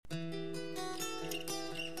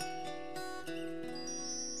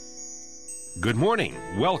Good morning.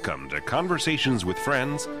 Welcome to Conversations with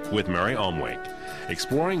Friends with Mary Almwake,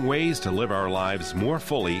 exploring ways to live our lives more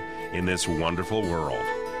fully in this wonderful world.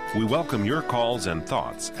 We welcome your calls and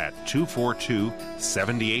thoughts at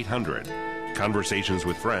 242-7800. Conversations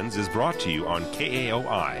with Friends is brought to you on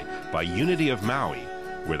KAOI by Unity of Maui,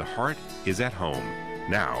 where the heart is at home.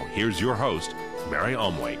 Now, here's your host, Mary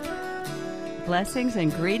Almwake. Blessings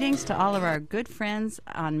and greetings to all of our good friends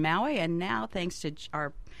on Maui, and now, thanks to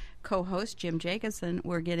our co-host Jim Jacobson,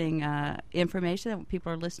 we're getting information that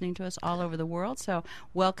people are listening to us all over the world. So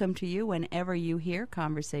welcome to you whenever you hear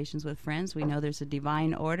Conversations with Friends. We know there's a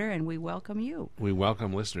divine order, and we welcome you. We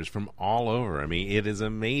welcome listeners from all over. I mean, it is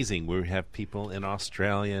amazing. We have people in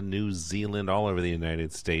Australia, New Zealand, all over the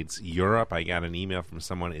United States, Europe. I got an email from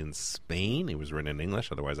someone in Spain. It was written in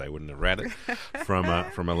English, otherwise I wouldn't have read it, from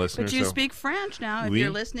a listener. But you speak French now. If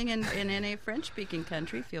you're listening in any French-speaking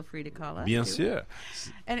country, feel free to call us. Bien sûr.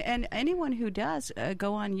 And anyone who does,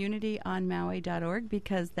 go on unityonmaui.org,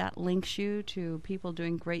 because that links you to people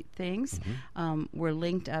doing great things. Mm-hmm. We're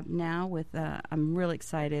linked up now with, I'm really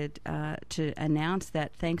excited to announce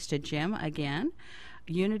that thanks to Jim again,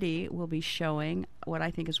 Unity will be showing what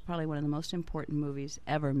I think is probably one of the most important movies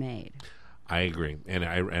ever made. I agree.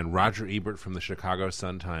 And Roger Ebert from the Chicago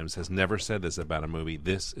Sun-Times has never said this about a movie.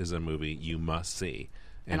 This is a movie you must see.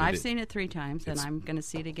 And I've seen it 3 times, and I'm going to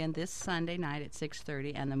see it again this Sunday night at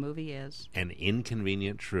 6:30, and the movie is An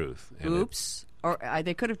Inconvenient Truth. And Oops. Or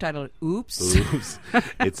they could have titled it Oops. Oops.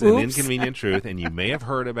 It's An Inconvenient Truth, and you may have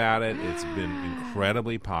heard about it. It's been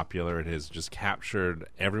incredibly popular. It has just captured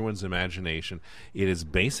everyone's imagination. It is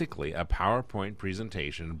basically a PowerPoint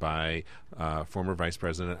presentation by former Vice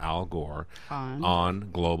President Al Gore on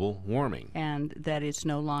global warming. And that it's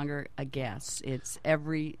no longer a guess. It's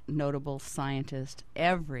every notable scientist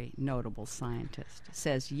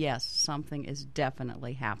says, yes, something is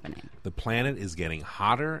definitely happening. The planet is getting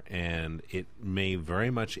hotter, and it may very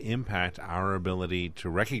much impact our ability to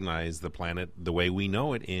recognize the planet the way we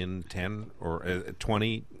know it in 10 or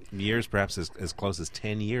 20 years, perhaps as close as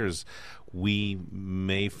 10 years. We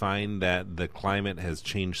may find that the climate has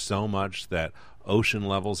changed so much that ocean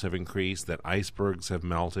levels have increased, that icebergs have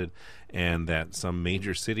melted, and that some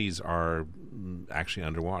major cities are actually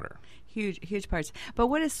underwater. Huge parts. But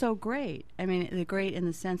what is so great, I mean, the great in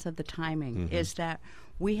the sense of the timing, is that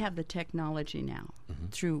we have the technology now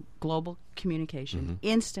through global communication,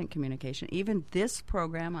 instant communication. Even this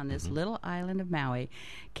program on this little island of Maui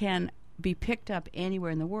can be picked up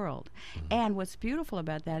anywhere in the world. And what's beautiful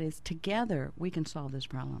about that is together we can solve this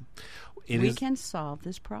problem. We can solve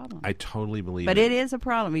this problem. I totally believe But it is a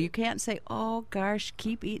problem. You can't say, oh, gosh,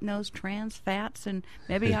 keep eating those trans fats and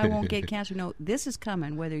maybe I won't get cancer. No, this is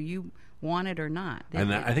coming whether you want it or not.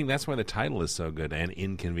 And I think that's why the title is so good, An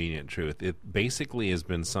Inconvenient Truth. It basically has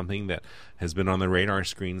been something that has been on the radar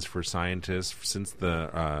screens for scientists since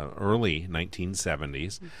the early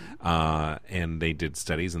 1970s. And they did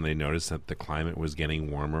studies and they noticed that the climate was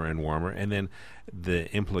getting warmer and warmer. And then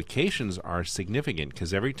the implications are significant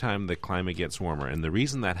because every time the climate gets warmer, and the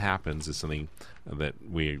reason that happens is something that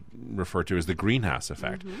we refer to as the greenhouse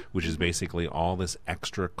effect, which is basically all this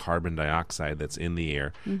extra carbon dioxide that's in the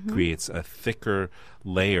air creates a thicker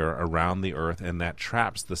layer around the Earth, and that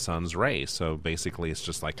traps the sun's rays. So basically it's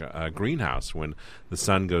just like a greenhouse. When the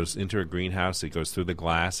sun goes into a greenhouse, it goes through the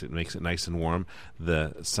glass, it makes it nice and warm.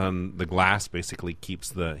 The glass basically keeps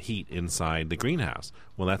the heat inside the greenhouse.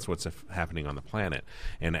 Well, that's what's happening on the planet.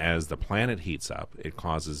 And as the planet heats up, it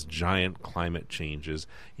causes giant climate changes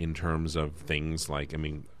in terms of things like,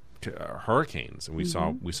 hurricanes. And we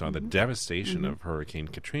saw the devastation of Hurricane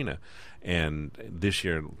Katrina. And this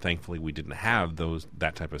year, thankfully, we didn't have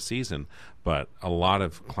that type of season. But a lot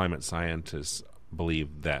of climate scientists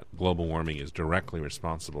believe that global warming is directly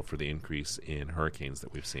responsible for the increase in hurricanes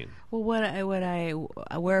that we've seen. Well,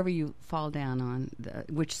 wherever you fall down on,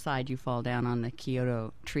 which side you fall down on the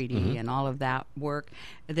Kyoto Treaty and all of that work,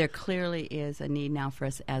 there clearly is a need now for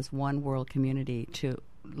us as one world community to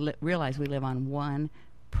realize we live on one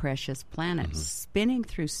precious planet spinning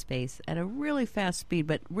through space at a really fast speed,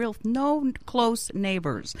 but no close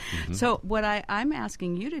neighbors. So what I'm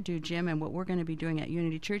asking you to do, Jim, and what we're going to be doing at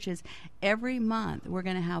Unity Church is every month we're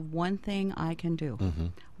going to have one thing I can do.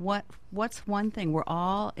 What's one thing? We're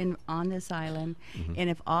all on this island, and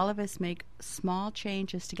if all of us make small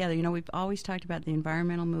changes together, we've always talked about the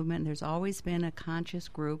environmental movement, and there's always been a conscious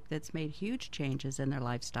group that's made huge changes in their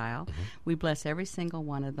lifestyle. We bless every single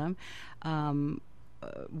one of them.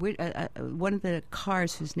 one of the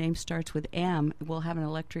cars whose name starts with M will have an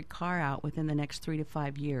electric car out within the next 3 to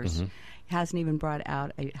 5 years. Hasn't even brought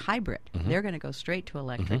out a hybrid. They're going to go straight to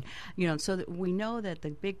electric. So that we know that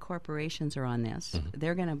the big corporations are on this.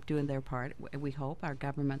 They're going to do their part. We hope our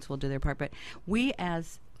governments will do their part. But we,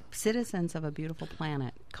 as citizens of a beautiful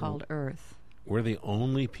planet called Earth, we're the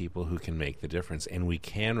only people who can make the difference, and we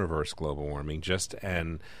can reverse global warming just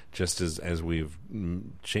as we've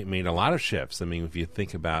made a lot of shifts. I mean, if you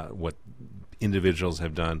think about what individuals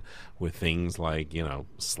have done with things like,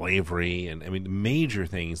 slavery, and I mean, major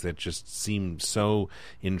things that just seem so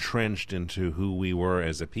entrenched into who we were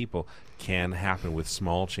as a people can happen with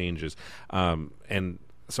small changes. And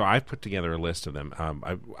so I've put together a list of them.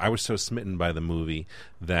 I was so smitten by the movie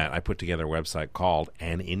that I put together a website called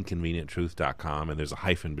aninconvenienttruth.com, and there's a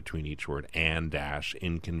hyphen between each word,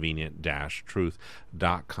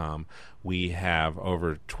 an-inconvenient-truth.com. We have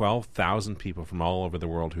over 12,000 people from all over the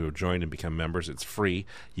world who have joined and become members. It's free.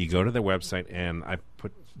 You go to the website, and I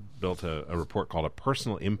built a report called a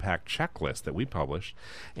Personal Impact Checklist that we published,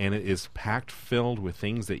 and it is packed filled with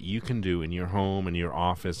things that you can do in your home, in your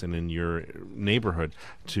office, and in your neighborhood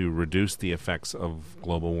to reduce the effects of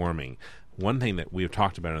global warming. One thing that we have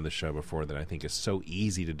talked about on the show before that I think is so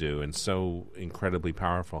easy to do and so incredibly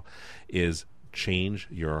powerful is change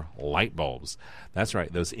your light bulbs. That's right.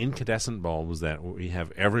 Those incandescent bulbs that we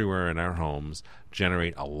have everywhere in our homes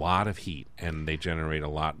generate a lot of heat, and they generate a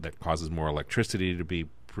lot that causes more electricity to be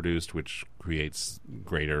produced, which creates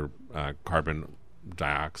greater carbon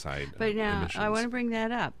dioxide But now, emissions. I want to bring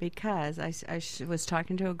that up because I was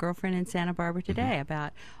talking to a girlfriend in Santa Barbara today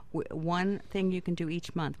about one thing you can do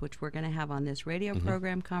each month, which we're going to have on this radio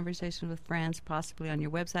program, Conversations with Friends, possibly on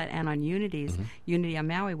your website and on Unity on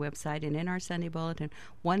Maui website, and in our Sunday Bulletin.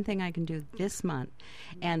 One thing I can do this month,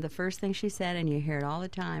 and the first thing she said, and you hear it all the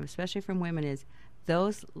time, especially from women, is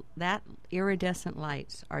that iridescent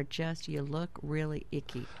lights are just, you look really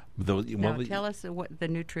icky. Tell us what the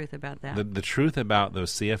new truth about that. The truth about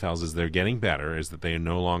those CFLs is they're getting better, is that they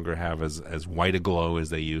no longer have as white a glow as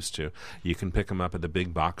they used to. You can pick them up at the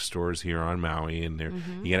big box stores here on Maui, and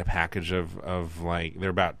you get a package of like, they're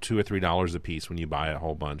about $2 or $3 a piece when you buy a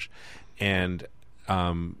whole bunch. And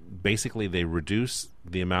basically they reduce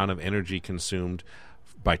the amount of energy consumed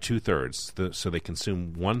by 2/3. So they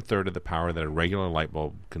consume 1/3 of the power that a regular light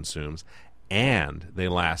bulb consumes, and they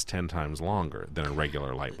last 10 times longer than a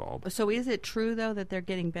regular light bulb. So is it true, though, that they're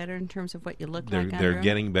getting better in terms of what you look like? They're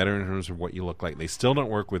getting better in terms of what you look like. They still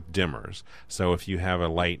don't work with dimmers. So if you have a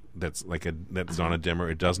light that's on a dimmer,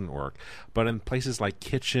 it doesn't work. But in places like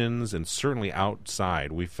kitchens and certainly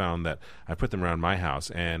outside, we found that I put them around my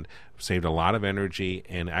house and saved a lot of energy,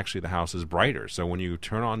 and actually the house is brighter. So when you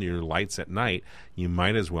turn on your lights at night, you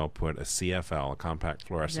might as well put a CFL, a compact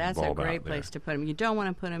fluorescent bulb out there. That's a great place to put them. You don't want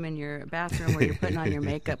to put them in your bathroom where you're putting on your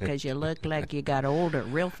makeup because you look like you got older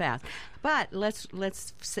real fast. But let's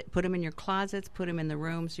put them in your closets, put them in the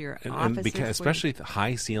rooms, your offices. And because, especially the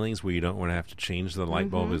high ceilings where you don't want to have to change the light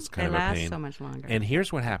bulb, it's kind of a pain. They last so much longer. And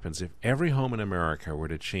here's what happens. If every home in America were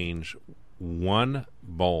to change one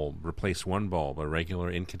bulb, replace one bulb, a regular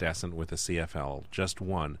incandescent with a CFL, just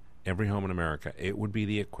one, every home in America, it would be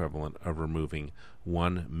the equivalent of removing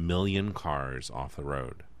 1 million cars off the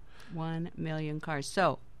road. 1 million cars.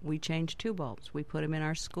 So we changed 2 bulbs. We put them in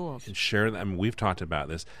our schools. And share them. I mean, we've talked about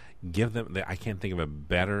this. Give them. I can't think of a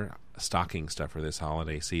better stocking stuffer this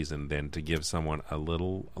holiday season than to give someone a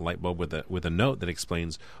little light bulb with a note that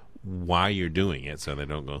explains why you're doing it, so they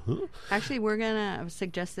don't go, huh? Actually, we're going to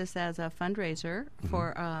suggest this as a fundraiser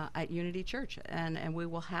for at Unity Church, and we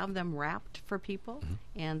will have them wrapped for people,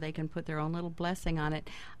 and they can put their own little blessing on it.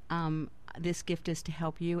 This gift is to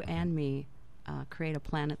help you and me create a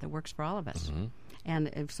planet that works for all of us.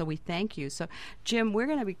 And so we thank you. So, Jim, we're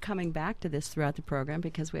going to be coming back to this throughout the program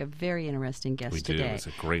because we have very interesting guests today. We do. It's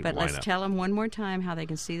a great But lineup. let's tell them one more time how they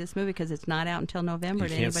can see this movie, because it's not out until November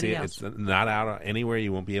to anybody else. It's not out anywhere.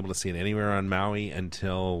 You won't be able to see it anywhere on Maui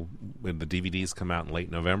until when the DVDs come out in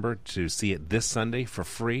late November. To see it this Sunday for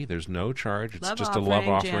free, there's no charge. It's just a love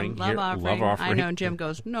offering. Jim, love offering. I know Jim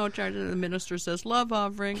goes, no charge. And the minister says, love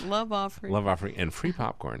offering, love offering. Love offering and free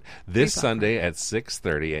popcorn. This Sunday at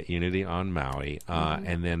 6:30 at Unity on Maui.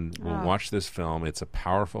 And then we'll watch this film. It's a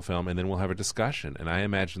powerful film, and then we'll have a discussion. And I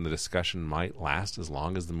imagine the discussion might last as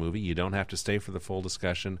long as the movie. You don't have to stay for the full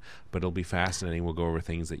discussion, but it'll be fascinating. We'll go over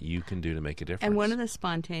things that you can do to make a difference. And one of the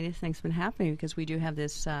spontaneous things that's been happening, because we do have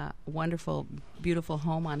this wonderful, beautiful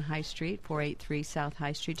home on High Street, 483 South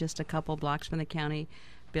High Street, just a couple blocks from the county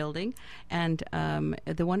building. And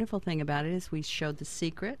the wonderful thing about it is we showed The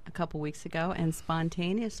Secret a couple weeks ago, and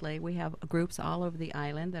spontaneously we have groups all over the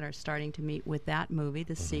island that are starting to meet with that movie,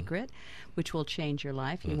 The Secret, which will change your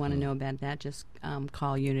life. You want to know about that, just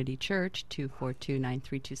call Unity Church,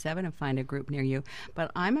 242-9327, and find a group near you.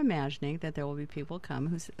 But I'm imagining that there will be people come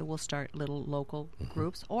who will start little local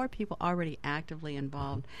groups, or people already actively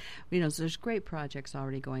involved. You know, so there's great projects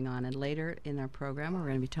already going on. And later in our program, we're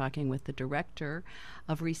going to be talking with the director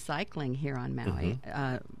of recycling here on Maui.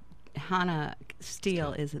 Hannah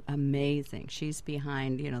Steele is amazing. She's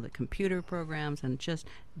behind, the computer programs and just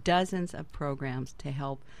dozens of programs to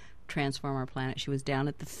help transform our planet. She was down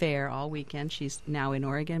at the fair all weekend. She's now in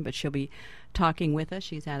Oregon, but she'll be talking with us.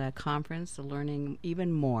 She's at a conference learning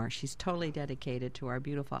even more. She's totally dedicated to our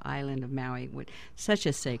beautiful island of Maui, which such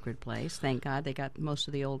a sacred place. Thank God they got most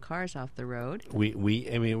of the old cars off the road. I mean,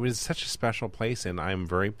 it was such a special place, and I'm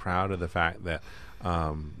very proud of the fact that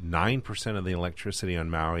 9% of the electricity on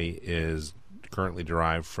Maui is currently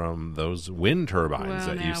derived from those wind turbines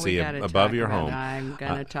that you see above your home. I'm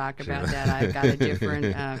going to talk about that. I've got a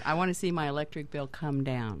different. I want to see my electric bill come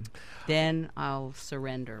down. Then I'll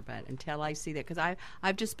surrender. But until I see that, because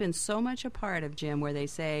I've just been so much a part of, Jim, where they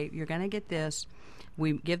say you're going to get this.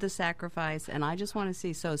 We give the sacrifice, and I just want to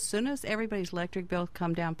see. So as soon as everybody's electric bill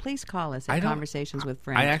come down, please call us at Conversations with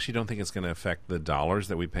Friends. I actually don't think it's going to affect the dollars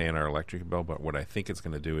that we pay in our electric bill, but what I think it's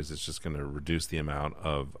going to do is it's just going to reduce the amount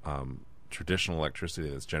of traditional electricity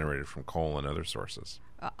that's generated from coal and other sources.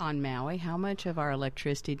 On Maui, how much of our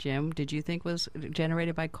electricity, Jim, did you think was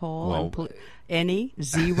generated by coal? Well, any?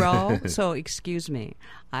 Zero? So, excuse me.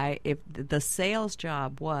 If the sales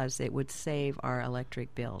job was, it would save our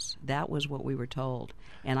electric bills. That was what we were told.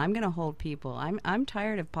 And I'm going to hold people. I'm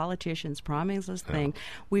tired of politicians promising this thing.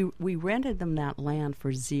 We rented them that land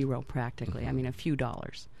for zero practically. I mean, a few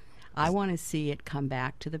dollars. I want to see it come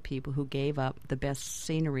back to the people who gave up the best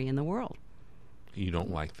scenery in the world. You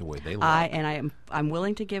don't like the way they look. I'm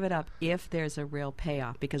willing to give it up if there's a real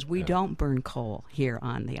payoff, because we don't burn coal here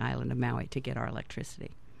on the island of Maui to get our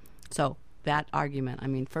electricity. So that argument, I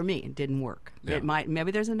mean, for me, it didn't work. Yeah.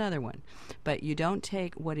 Maybe there's another one, but you don't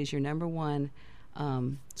take what is your number one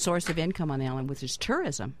source of income on the island, which is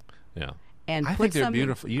tourism. Yeah. And I think they're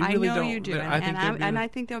beautiful. You really I know don't. you do, and I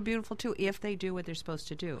think they're beautiful too if they do what they're supposed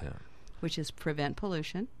to do, which is prevent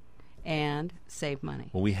pollution and save money.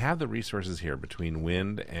 Well, we have the resources here between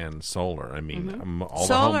wind and solar. I mean, all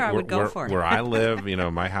solar, the home, I would go for. Where I live,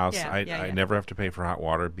 my house, Yeah, I never have to pay for hot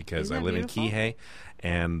water because I live beautiful? in Kihei,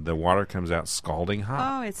 and the water comes out scalding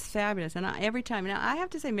hot. Oh, it's fabulous. And every time. Now, I have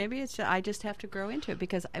to say, maybe I just have to grow into it,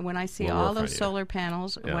 because when I see all those solar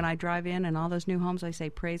panels, when I drive in and all those new homes, I say,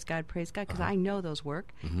 praise God, because I know those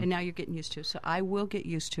work, and now you're getting used to it. So I will get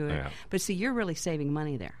used to it. Yeah. But see, you're really saving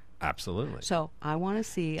money there. Absolutely. So I want to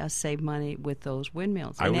see us save money with those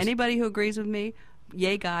windmills. And anybody who agrees with me,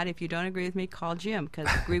 yay God. If you don't agree with me, call Jim, because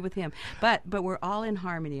I agree with him. But we're all in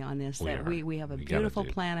harmony on this. We have a beautiful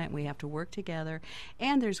planet. We have to work together,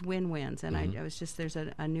 and there's win-wins. And I was just, there's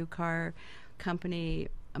a new car company,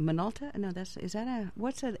 Minolta. No,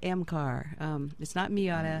 what's an M car? It's not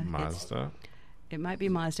Miata. Mazda. It might be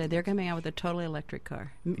Mazda. They're coming out with a totally electric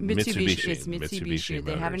car. Mitsubishi. It's Mitsubishi.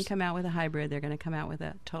 They haven't come out with a hybrid. They're going to come out with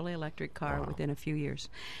a totally electric car within a few years.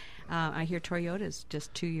 I hear Toyota's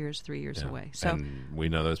just 2 years, 3 years away. So, and we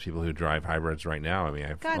know those people who drive hybrids right now. I mean, I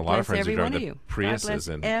have God a lot of friends who drive the Priuses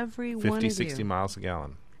and 50, 60 miles a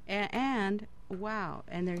gallon. And wow,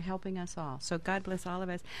 and they're helping us all. So God bless all of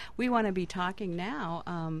us. We want to be talking now,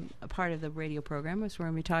 a part of the radio program is we're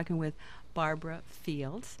going to be talking with Barbara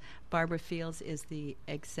Fields. Barbara Fields is the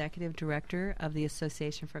executive director of the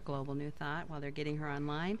Association for Global New Thought. While they're getting her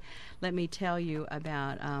online, let me tell you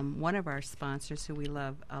about one of our sponsors who we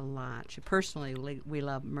love a lot. Personally, we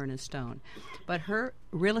love Myrna Stone. But her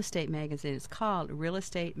real estate magazine is called Real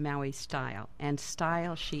Estate Maui Style, and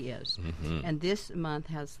style she is. And this month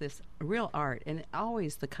has this real art, and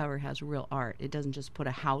always the cover has real art. It doesn't just put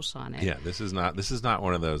a house on it. Yeah, this is not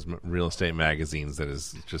one of those real estate magazines that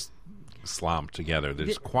is just slomped together.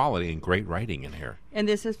 There's quality and great writing in here. And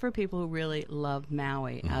this is for people who really love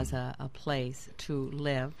Maui as a place to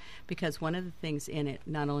live, because one of the things in it,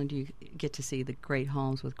 not only do you get to see the great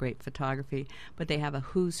homes with great photography, but they have a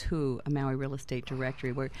who's who, a Maui real estate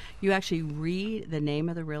directory, where you actually read the name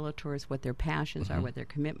of the realtors, what their passions are, what their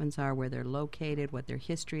commitments are, where they're located, what their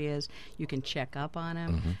history is. You can check up on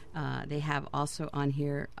them. They have also on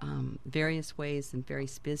here various ways and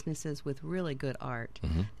various businesses with really good art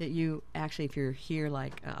that you actually, if you're here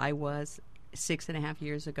like I was 6.5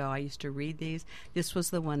 years ago, I used to read these. This was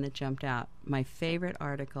the one that jumped out. My favorite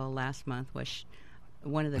article last month was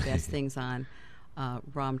one of the best things on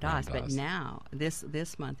Ram Dass. But now,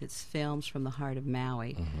 this month, it's Films from the Heart of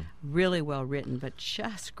Maui. Really well written, but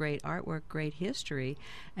just great artwork, great history,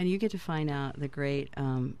 and you get to find out the great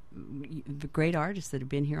artists that have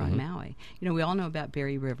been here on Maui. You know, we all know about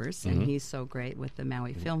Barry Rivers, and he's so great with the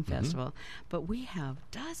Maui Film Festival, but we have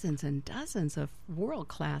dozens and dozens of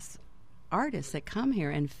world-class artists that come here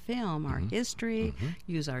and film our history,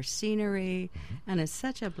 use our scenery, and it's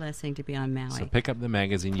such a blessing to be on Maui. So pick up the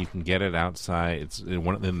magazine. You can get it outside. It's in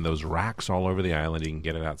one of those racks all over the island. You can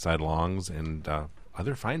get it outside Long's and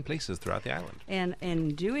other fine places throughout the island. And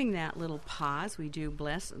in doing that little pause, we do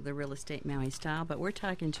bless the real estate Maui style, but we're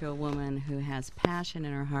talking to a woman who has passion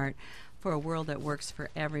in her heart for a world that works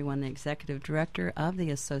for everyone, the executive director of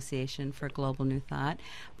the Association for Global New Thought.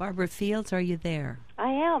 Barbara Fields, are you there?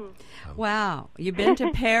 I am. Wow. You've been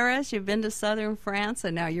to Paris, you've been to southern France,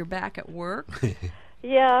 and now you're back at work?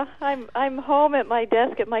 Yeah, I'm home at my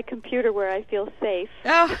desk at my computer where I feel safe.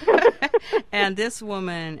 Oh. And this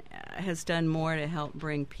woman has done more to help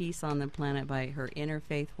bring peace on the planet by her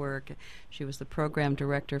interfaith work. She was the program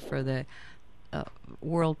director for the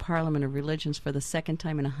World Parliament of Religions for the second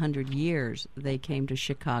time in 100 years. They came to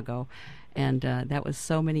Chicago, and that was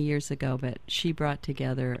so many years ago, but she brought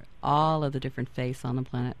together all of the different faiths on the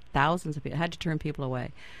planet, thousands of people, had to turn people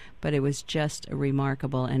away, but it was just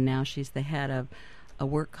remarkable. And now she's the head of a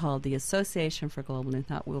work called the Association for Global New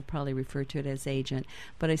Thought. We'll probably refer to it as AGENT,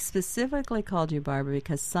 but I specifically called you, Barbara,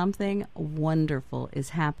 because something wonderful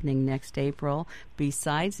is happening next April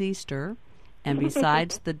besides Easter and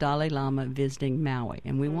besides the Dalai Lama visiting Maui.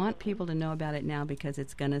 And we want people to know about it now because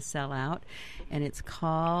it's going to sell out. And it's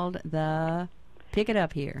called the, pick it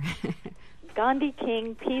up here. Gandhi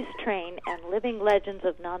King Peace Train and Living Legends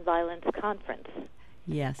of Nonviolence Conference.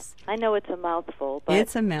 Yes. I know it's a mouthful, but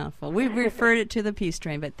it's a mouthful. We referred it to the Peace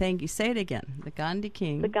Train, but thank you. Say it again. The Gandhi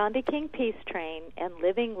King. The Gandhi King Peace Train and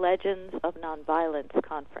Living Legends of Nonviolence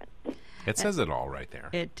Conference. It says it all right there.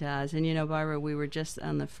 It does. And, you know, Barbara, we were just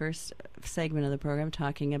on the first segment of the program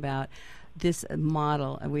talking about this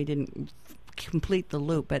model, and we didn't complete the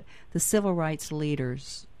loop, but the civil rights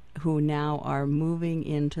leaders who now are moving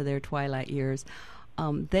into their twilight years,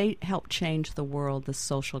 they help change the world, the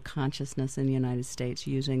social consciousness in the United States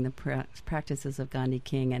using the practices of Gandhi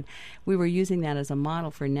King. And we were using that as a model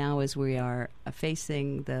for now as we are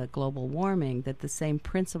facing the global warming, that the same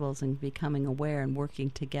principles and becoming aware and working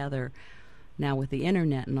together now with the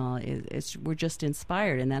internet and all, we're just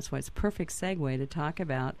inspired. And that's why it's a perfect segue to talk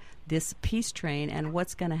about this peace train and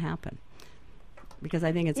what's going to happen. Because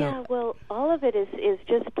I think it's well, all of it is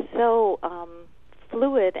just so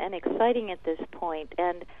fluid and exciting at this point,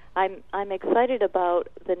 and I'm excited about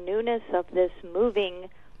the newness of this moving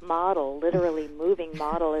model, literally moving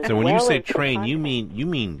model. As so when well you say as train, you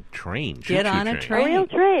mean train? Get on a train. A real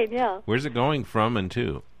train, yeah. Where's it going from and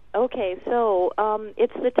to? Okay, so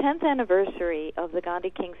it's the 10th anniversary of the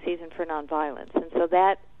Gandhi King Season for Nonviolence, and so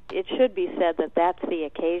that it should be said that that's the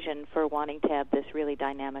occasion for wanting to have this really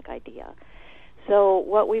dynamic idea. So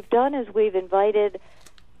what we've done is we've invited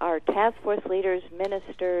our task force leaders,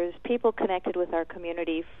 ministers, people connected with our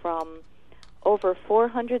community from over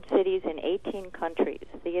 400 cities in 18 countries.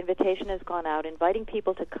 The invitation has gone out inviting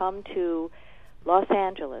people to come to Los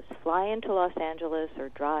Angeles, fly into Los Angeles or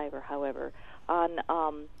drive or however, on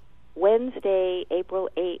Wednesday, April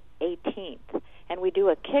 18th. And we do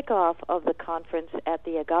a kickoff of the conference at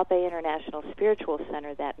the Agape International Spiritual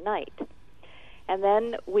Center that night. And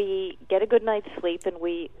then we get a good night's sleep, and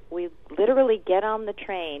we literally get on the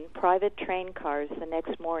train, private train cars, the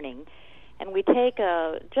next morning, and we take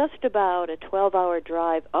just about a 12-hour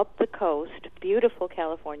drive up the coast, beautiful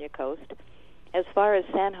California coast, as far as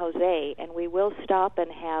San Jose, and we will stop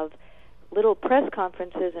and have little press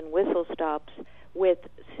conferences and whistle stops with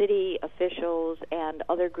city officials and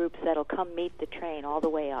other groups that'll come meet the train all the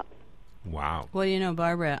way up. Wow. Well, you know,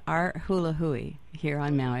 Barbara, our hula hui here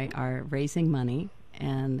on Maui are raising money,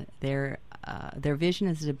 and their vision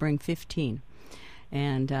is to bring 15.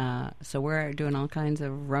 And so we're doing all kinds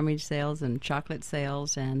of rummage sales and chocolate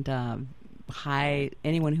sales, and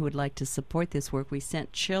anyone who would like to support this work. We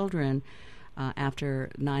sent children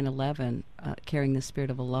after 9/11 carrying the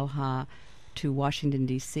spirit of aloha to Washington,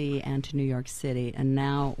 D.C. and to New York City, and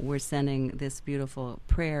now we're sending this beautiful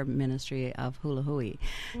prayer ministry of hula hui.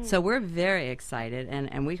 So we're very excited,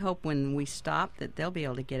 and we hope when we stop that they'll be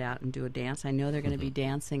able to get out and do a dance. I know they're going to be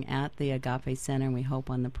dancing at the Agape Center, and we hope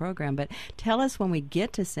on the program. But tell us when we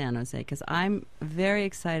get to San Jose, because I'm very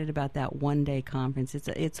excited about that one-day conference.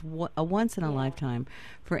 It's a once-in-a-lifetime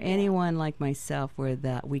for anyone like myself, where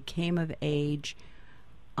we came of age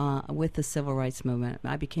with the civil rights movement.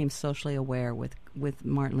 I became socially aware with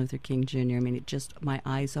Martin Luther King Jr. I mean, it just, my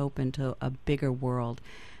eyes opened to a bigger world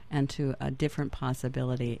and to a different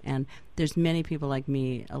possibility. And there's many people like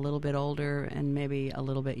me, a little bit older and maybe a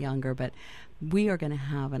little bit younger, but we are going to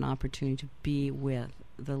have an opportunity to be with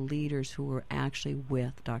the leaders who were actually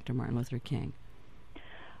with Dr. Martin Luther King.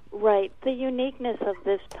 Right. The uniqueness of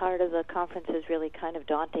this part of the conference is really kind of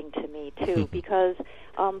daunting to me, too, because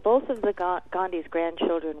both of the Gandhi's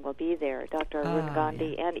grandchildren will be there, Dr. Arun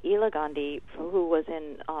Gandhi and Ela Gandhi, who was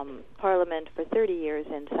in Parliament for 30 years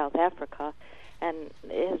in South Africa and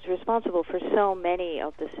is responsible for so many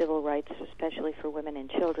of the civil rights, especially for women and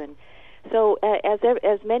children. So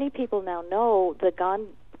as many people now know,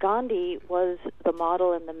 Gandhi was the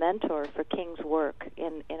model and the mentor for King's work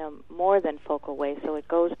in a more than focal way, so it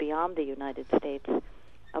goes beyond the United States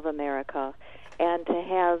of America. And to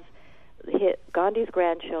have Gandhi's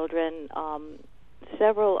grandchildren,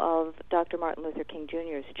 several of Dr. Martin Luther King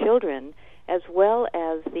Jr.'s children, as well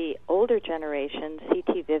as the older generation,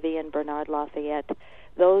 C.T. Vivian, Bernard Lafayette,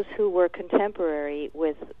 those who were contemporary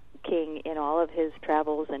with King in all of his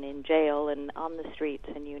travels and in jail and on the streets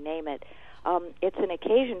and you name it. It's an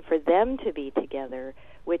occasion for them to be together,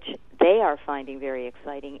 which they are finding very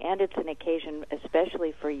exciting, and it's an occasion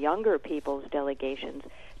especially for younger people's delegations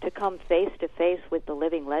to come face-to-face with the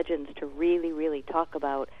living legends to really, really talk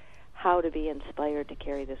about how to be inspired to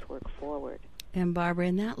carry this work forward. And Barbara,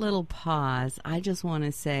 in that little pause, I just want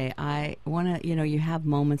to say, you have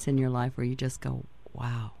moments in your life where you just go,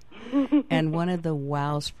 wow. And one of the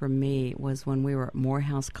wows for me was when we were at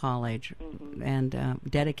Morehouse College and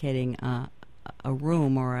dedicating a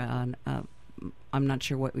room or I'm not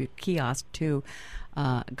sure what kiosk to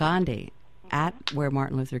Gandhi at where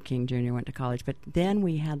Martin Luther King Jr. went to college. But then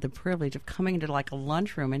we had the privilege of coming into like a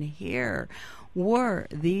lunchroom, and here were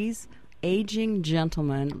these aging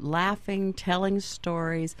gentlemen laughing, telling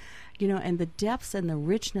stories, and the depths and the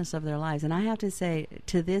richness of their lives. And I have to say,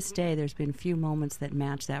 to this day, there's been few moments that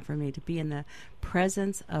match that for me, to be in the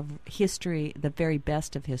presence of history, the very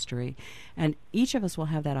best of history. And each of us will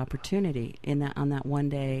have that opportunity on that one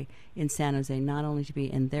day in San Jose, not only to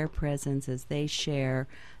be in their presence as they share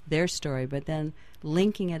their story, but then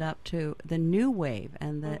linking it up to the new wave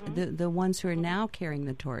and the ones who are now carrying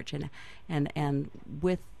the torch. And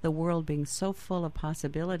with the world being so full of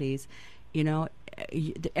possibilities,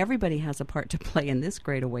 everybody has a part to play in this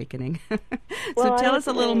great awakening. So tell us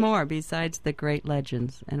a little more besides the great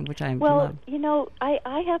legends, and which I love.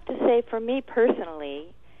 I have to say, for me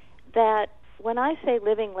personally, that when I say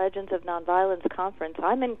Living Legends of Nonviolence Conference,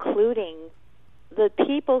 I'm including the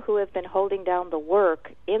people who have been holding down the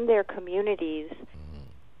work in their communities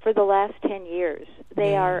for the last 10 years.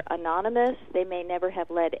 They are anonymous. They may never have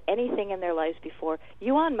led anything in their lives before.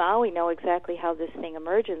 You on Maui know exactly how this thing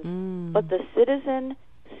emerges, but the citizen,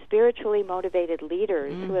 spiritually motivated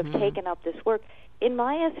leaders who have taken up this work, in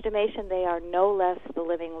my estimation, they are no less the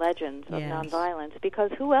living legends of nonviolence,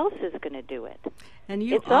 because who else is going to do it? And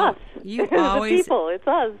it's us. You always, the people. It's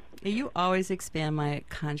us. You always expand my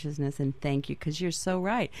consciousness, and thank you, because you're so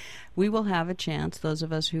right. We will have a chance. Those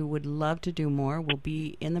of us who would love to do more will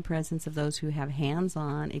be in the presence of those who have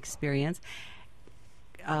hands-on experience,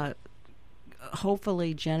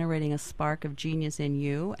 hopefully generating a spark of genius in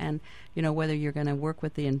you. And, whether you're going to work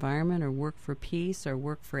with the environment or work for peace or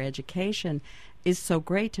work for education, is so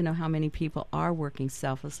great to know how many people are working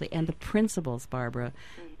selflessly. And the principles, Barbara,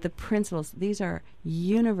 the principles, these are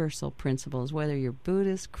universal principles, whether you're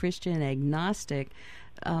Buddhist, Christian, agnostic.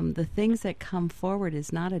 The things that come forward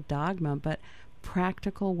is not a dogma, but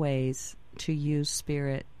practical ways to use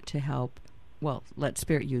spirit to help, let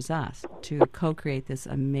spirit use us to co-create this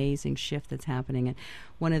amazing shift that's happening. And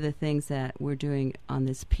one of the things that we're doing on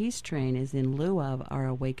this peace train is in lieu of our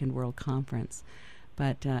Awakened World Conference.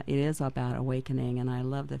 But it is about awakening, and I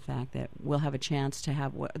love the fact that we'll have a chance to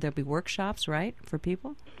have, there'll be workshops, right, for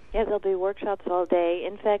people? Yeah, there'll be workshops all day.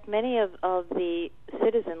 In fact, many of the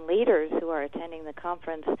citizen leaders who are attending the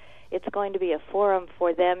conference, it's going to be a forum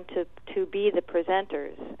for them to be the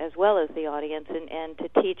presenters as well as the audience, and to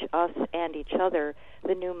teach us and each other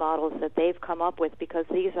the new models that they've come up with, because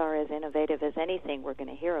these are as innovative as anything we're going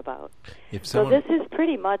to hear about. So this is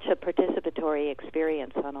pretty much a participatory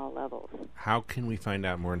experience on all levels. How can we find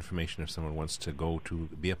out more information if someone wants to go to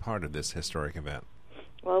be a part of this historic event?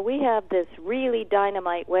 Well, we have this really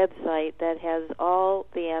dynamite website that has all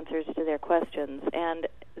the answers to their questions, and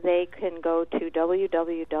they can go to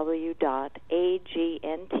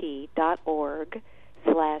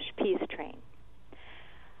www.agnt.org/peacetrain.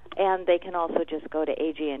 And they can also just go to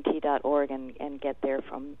agnt.org and get there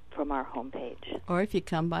from our homepage. Or if you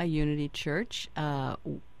come by Unity Church,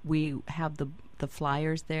 we have the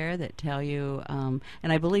flyers there that tell you, and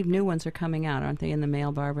I believe new ones are coming out, aren't they, in the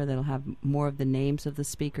mail, Barbara, that'll have more of the names of the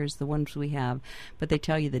speakers, the ones we have, but they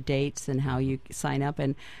tell you the dates and how you sign up.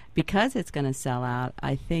 And because it's going to sell out,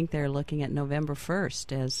 I think they're looking at November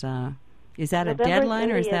 1st as, is that November a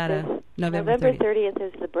deadline, or is that a November 30th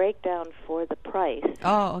is the breakdown for the price.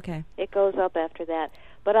 Oh, okay. It goes up after that.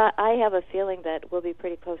 But I have a feeling that we'll be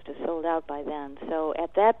pretty close to sold out by then. So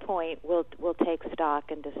at that point, we'll take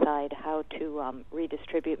stock and decide how to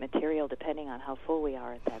redistribute material depending on how full we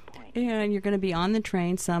are at that point. Yeah, and you're going to be on the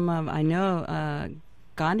train. I know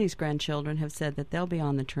Gandhi's grandchildren have said that they'll be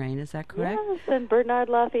on the train. Is that correct? Yes, and Bernard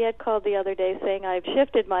Lafayette called the other day saying, I've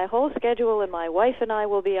shifted my whole schedule and my wife and I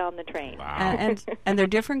will be on the train. Wow. And they're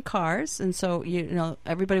different cars, and so,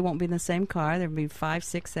 everybody won't be in the same car. There'll be 5,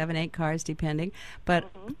 6, 7, 8 cars, depending.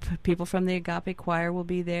 But people from the Agape Choir will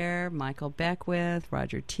be there, Michael Beckwith,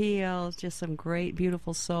 Roger Teal, just some great,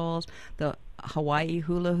 beautiful souls. The Hawaii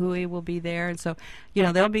Hula Hui will be there, and so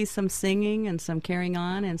there'll be some singing and some carrying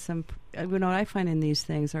on, and some what I find in these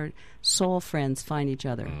things are soul friends find each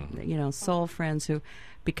other. Soul friends who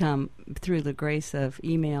become, through the grace of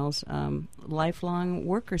emails, lifelong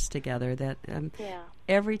workers together. That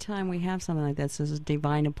every time we have something like this, there's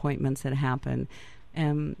divine appointments that happen.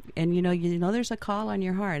 And there's a call on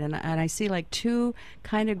your heart, and I see like two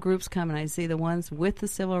kind of groups coming. I see the ones with the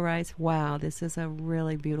civil rights. Wow, this is a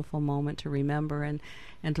really beautiful moment to remember and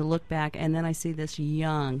to look back. And then I see this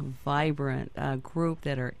young, vibrant group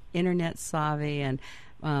that are internet savvy. And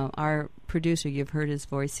our producer, you've heard his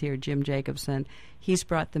voice here, Jim Jacobson. He's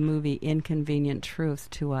brought the movie Inconvenient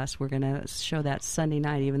Truth to us. We're going to show that Sunday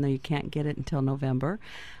night, even though you can't get it until November.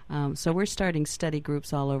 So we're starting study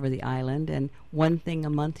groups all over the island, and one thing a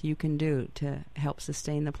month you can do to help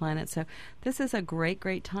sustain the planet. So this is a great,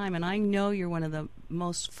 great time, and I know you're one of the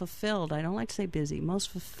most fulfilled, I don't like to say busy, most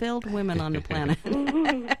fulfilled women on the planet.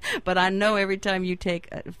 But I know every time you take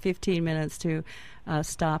 15 minutes to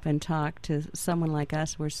stop and talk to someone like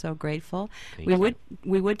us, we're so grateful.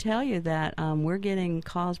 We would tell you that we're getting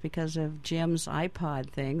calls because of Jim's iPod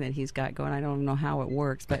thing that he's got going. I don't know how it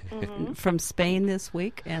works, but from Spain this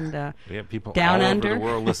week, and we have people down all under over the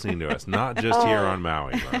world listening to us, not just here on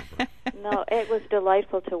Maui. Barbara. No, it was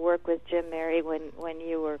delightful to work with Jim, Mary, when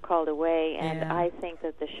you were called away, and I think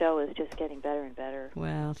that the show is just getting better and better.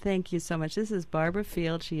 Well, thank you so much. This is Barbara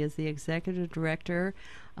Field. She is the Executive Director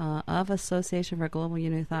of Association for Global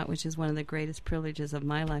Unity Thought, which is one of the greatest privileges of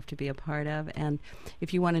my life to be a part of. And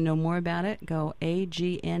if you want to know more about it, go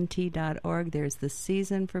agnt.org. There's the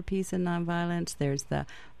Season for Peace and Nonviolence. There's the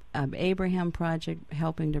Abraham Project,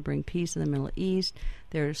 helping to bring peace in the Middle East.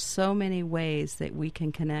 There are so many ways that we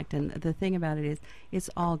can connect, and the thing about it is it's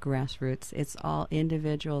all grassroots. It's all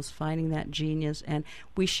individuals finding that genius, and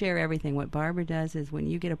we share everything. What Barbara does is when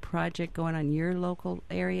you get a project going on your local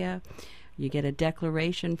area, you get a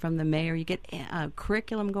declaration from the mayor, you get a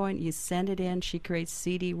curriculum going, you send it in, she creates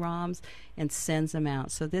CD-ROMs and sends them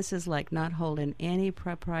out. So this is like not holding any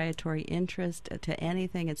proprietary interest to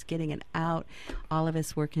anything. It's getting it out. All of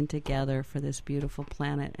us working together for this beautiful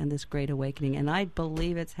planet and this great awakening. And I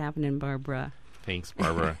believe it's happening, Barbara. Thanks,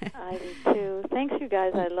 Barbara. I do too. Thanks, you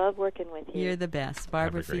guys. I love working with you. You're the best.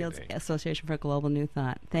 Barbara Fields, day. Association for Global New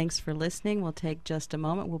Thought. Thanks for listening. We'll take just a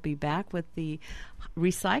moment. We'll be back with the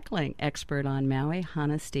recycling expert on Maui,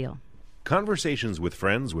 Hannah Steele. Conversations with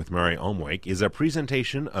Friends with Mary Omwake is a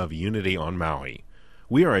presentation of Unity on Maui.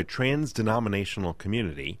 We are a trans-denominational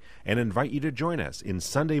community and invite you to join us in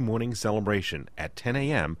Sunday morning celebration at 10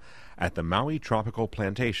 a.m. at the Maui Tropical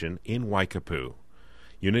Plantation in Waikapu.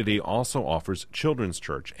 Unity also offers children's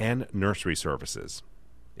church and nursery services.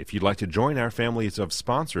 If you'd like to join our families of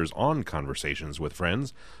sponsors on Conversations with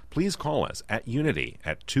Friends, please call us at Unity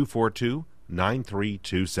at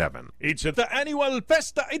 242-9327. It's the annual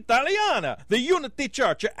Festa Italiana, the Unity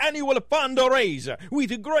Church annual fundraiser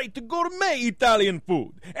with great gourmet Italian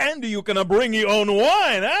food. And you can bring your own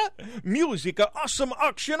wine, huh? Music, awesome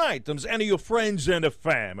auction items, and your friends and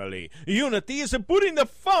family. Unity is putting the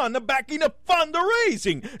fun back in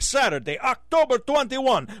fundraising. Saturday, October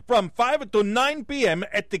 21, from 5 to 9 p.m.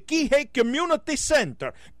 at the Kihei Community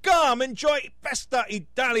Center. Come enjoy Festa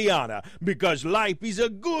Italiana, because life is a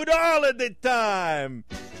good holiday time.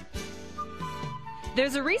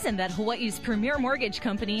 There's a reason that Hawaii's premier mortgage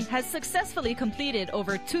company has successfully completed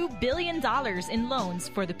over $2 billion in loans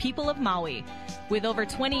for the people of Maui. With over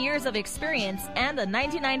 20 years of experience and a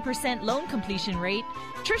 99% loan completion rate,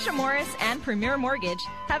 Trisha Morris and Premier Mortgage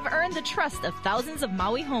have earned the trust of thousands of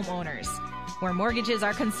Maui homeowners. Where mortgages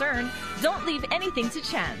are concerned, don't leave anything to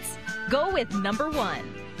chance. Go with number one.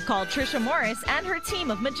 Call Trisha Morris and her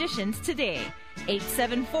team of magicians today.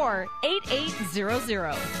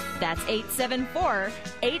 874-8800. That's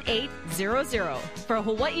 874-8800 for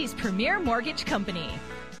Hawaii's premier mortgage company.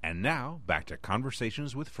 And now, back to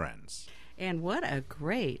Conversations with Friends. And what a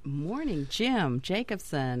great morning. Jim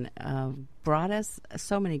Jacobson brought us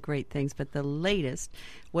so many great things, but the latest,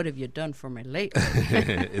 what have you done for me lately?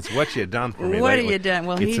 It's what you done for me What lately. have you done?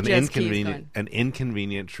 Well, it's he just keeps going. An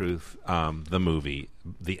Inconvenient Truth, the movie,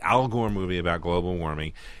 the Al Gore movie about global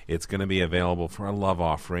warming. It's going to be available for a love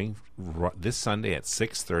offering this Sunday at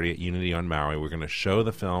 6:30 at Unity on Maui. We're going to show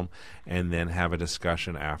the film and then have a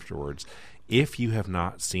discussion afterwards. If you have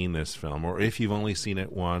not seen this film, or if you've only seen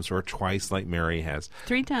it once or twice like Mary has,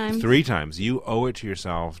 3 times. 3 times, you owe it to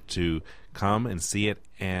yourself to come and see it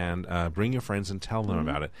and bring your friends and tell them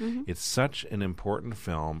about it. Mm-hmm. It's such an important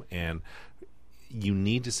film, and you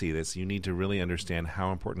need to see this. You need to really understand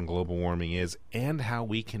how important global warming is and how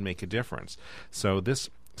we can make a difference. So this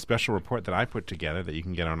special report that I put together that you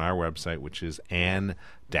can get on our website, which is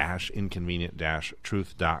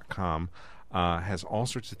an-inconvenient-truth.com, has all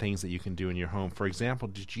sorts of things that you can do in your home. For example,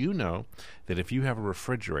 did you know that if you have a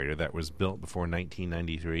refrigerator that was built before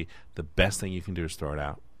 1993, the best thing you can do is throw it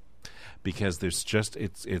out? Because there's just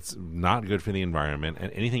it's not good for the environment,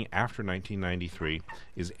 and anything after 1993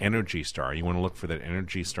 is Energy Star. You want to look for that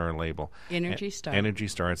Energy Star label. Energy Star. Energy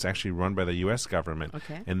Star. It's actually run by the U.S. government,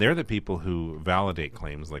 and they're the people who validate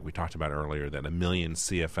claims, like we talked about earlier, that 1 million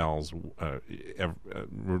CFLs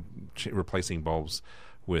replacing bulbs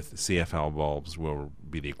with CFL bulbs will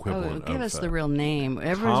be the equivalent of... give us the real name.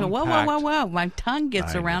 Everyone's like, whoa. My tongue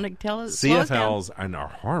gets around it. Tell us. CFLs are a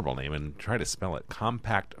horrible name, and try to spell it.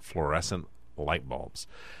 Compact fluorescent light bulbs.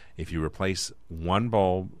 If you replace one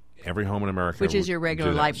bulb, every home in America... Which is your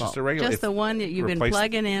regular light bulb. Just the one that you've been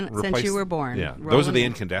plugging in since you were born. Yeah, those are the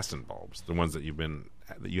incandescent bulbs, the ones that you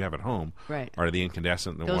have at home. Right. Are the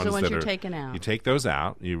incandescent, those are the ones you're taking out. You take those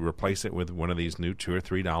out, you replace it with one of these new $2 or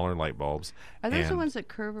 $3 light bulbs. Are those the ones that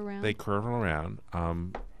curve around? They curve around.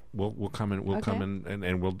 We'll come in. Come in,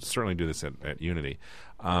 and we'll certainly do this at Unity.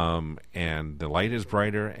 And the light is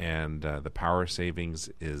brighter, and the power savings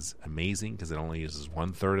is amazing because it only uses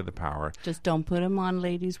 1/3 of the power. Just don't put them on,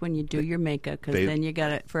 ladies, when you do your makeup, because then you got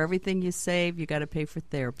to, for everything you save, you got to pay for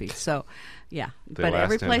therapy. So, yeah, but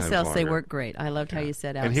every place else they work great. I loved how you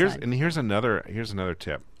said outside. And here's another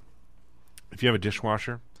tip. If you have a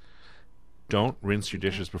dishwasher, don't rinse your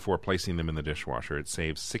dishes before placing them in the dishwasher. It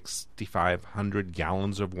saves 6,500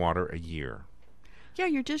 gallons of water a year. Yeah,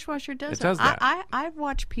 your dishwasher does that. I've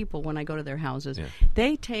watched people when I go to their houses. Yeah.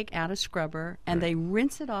 They take out a scrubber and they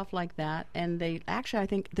rinse it off like that, and they actually, I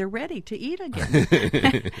think, they're ready to eat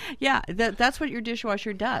again. Yeah, that's what your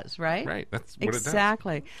dishwasher does, right? Right, that's what it does.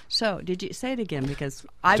 Exactly. So, did you say it again? Because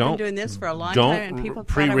I've been doing this for a long time, and people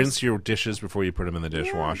pre-rinse your dishes before you put them in the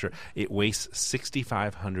dishwasher. Yeah. It wastes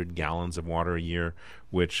 6,500 gallons of water a year,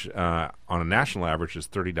 which on a national average is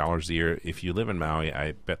 $30 a year. If you live in Maui,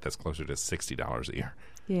 I bet that's closer to $60 a year.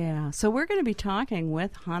 Yeah. So we're going to be talking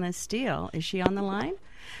with Hannah Steele. Is she on the line?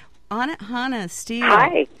 Hannah Steele.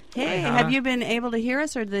 Hi. Hey, have you been able to hear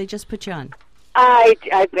us, or did they just put you on?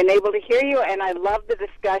 I've been able to hear you, and I love the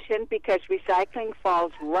discussion because recycling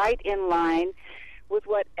falls right in line with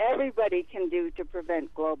what everybody can do to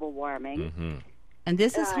prevent global warming. Mm-hmm. And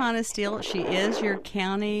this is Hannah Steele. She is your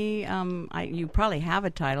county. You probably have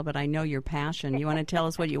a title, but I know your passion. You want to tell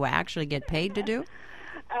us what you actually get paid to do?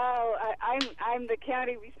 Oh, I'm the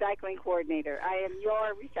county recycling coordinator. I am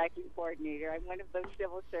your recycling coordinator. I'm one of those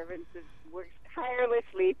civil servants that works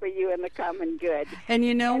tirelessly for you and the common good. And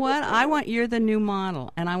you know what? You're the new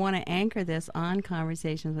model, and I want to anchor this on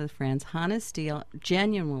Conversations with Friends. Hannah Steele,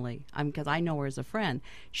 genuinely, because I know her as a friend,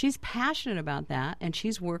 she's passionate about that, and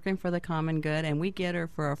she's working for the common good, and we get her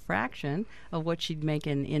for a fraction of what she'd make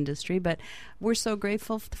in industry, but we're so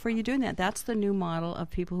grateful for you doing that. That's the new model of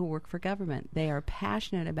people who work for government. They are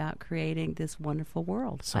passionate about creating this wonderful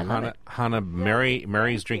world. So Hannah,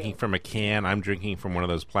 Mary's drinking from a can. I'm drinking from one of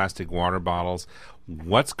those plastic water bottles.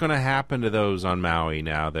 What's going to happen to those on Maui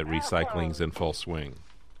now that recycling's in full swing?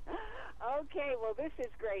 Okay, well, this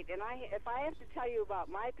is great. And if I have to tell you about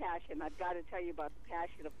my passion, I've got to tell you about the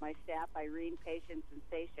passion of my staff, Irene, Patience, and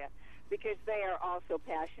Stacia, because they are also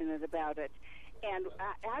passionate about it. And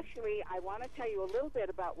actually, I want to tell you a little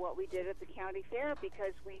bit about what we did at the county fair,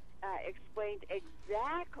 because we explained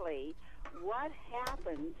exactly what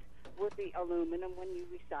happens with the aluminum when you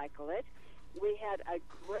recycle it. We had a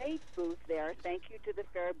great booth there. Thank you to the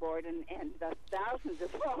fair board and the thousands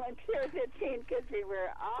of volunteers that came, because we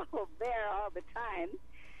were all there all the time.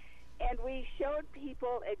 And we showed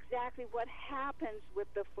people exactly what happens with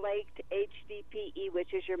the flaked HDPE,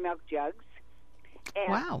 which is your milk jugs.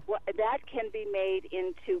 And Wow. that can be made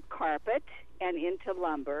into carpet and into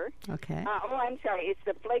lumber. Okay. I'm sorry. It's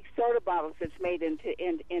the flake soda bottles that's made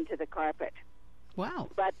into the carpet. Wow.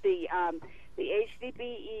 But the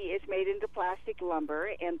HDPE is made into plastic lumber,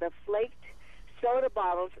 and the flaked soda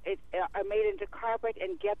bottles are made into carpet.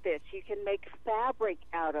 And get this, you can make fabric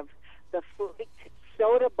out of the flaked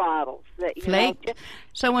soda bottles. Flaked.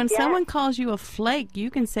 So when someone calls you a flake, you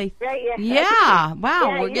can say, Right, yeah. yeah, wow,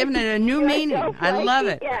 Yeah, we're giving it a new you're meaning. so I love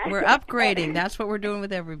it. flaky, yeah. We're upgrading. That's what we're doing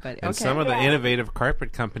with everybody. And Okay. some of the innovative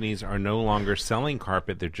carpet companies are no longer selling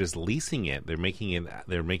carpet; they're just leasing it. They're making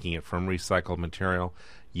it from recycled material.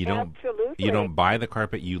 You don't Absolutely. buy the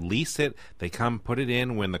carpet; you lease it. They come put it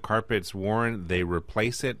in when the carpet's worn. They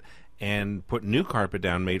replace it and put new carpet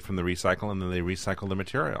down made from the recycle, and then they recycle the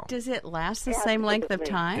material. Does it last the same length of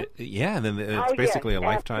Absolutely. time? Yeah, and then it's Oh, yes, basically a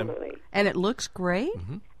lifetime. absolutely. And it looks great?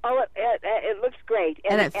 Oh, it looks great,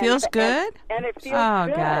 And it feels good? And it feels Oh,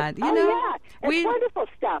 good. God. You oh, know, yeah. It's we- wonderful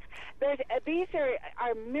stuff. These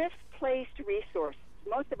are misplaced resources.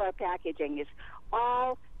 Most of our packaging is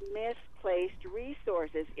all misplaced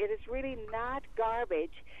resources. It is really not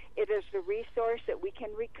garbage. It is the resource that we can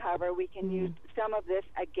recover. We can use some of this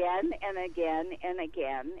again and again and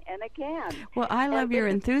again and again. Well, I love And your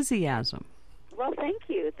this is- enthusiasm. Well, thank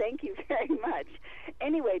you. Thank you very much.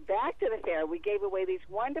 Anyway, back to the fair. We gave away these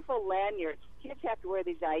wonderful lanyards. Kids have to wear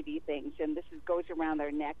these ID things, and goes around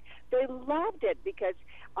their neck. They loved it because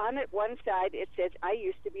on it one side it says, I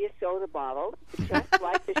used to be a soda bottle, just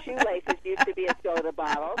like the shoelaces used to be a soda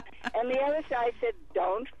bottle. And the other side said,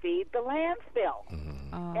 don't feed the landfill.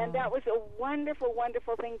 And that was a wonderful,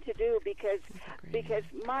 wonderful thing to do because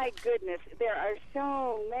my goodness, there are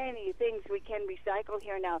so many things we can recycle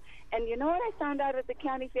here now. And you know what I found out at the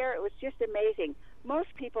county fair? It was just amazing.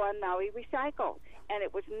 Most people on Maui recycle, and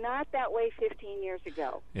it was not that way 15 years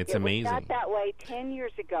ago. It's It amazing. was not that way 10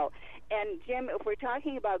 years ago. And Jim, if we're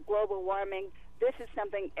talking about global warming, this is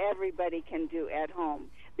something everybody can do at home.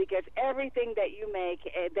 Because everything that you make,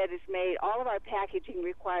 that is made, all of our packaging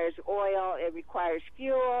requires oil, it requires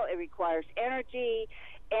fuel, it requires energy,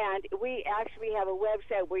 and we actually have a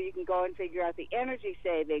website where you can go and figure out the energy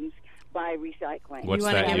savings by recycling. What's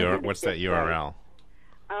wanna that? give it- What's that URL?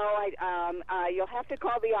 You'll have to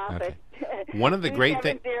call the office. One of the great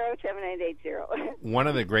 270-7980. One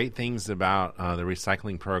of the great things about the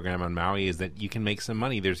recycling program on Maui is that you can make some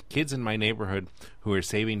money. There's kids in my neighborhood who are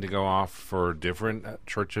saving to go off for different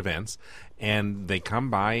church events, and they come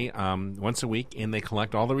by once a week and they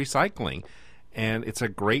collect all the recycling. And it's a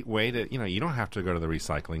great way to, you don't have to go to the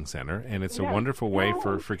recycling center, and it's a wonderful way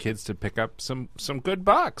for kids to pick up some good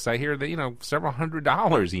bucks. I hear that, several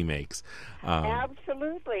 $100s he makes.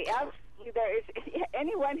 Absolutely. There is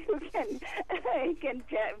anyone who can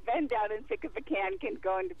bend down and pick up a can can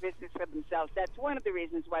go into business for themselves. That's one of the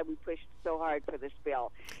reasons why we pushed so hard for this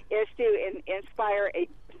bill, is to inspire a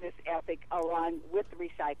business ethic along with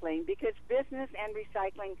recycling, because business and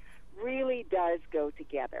recycling really does go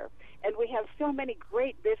together. And we have so many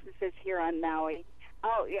great businesses here on Maui.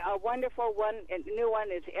 Oh, a wonderful one, a new one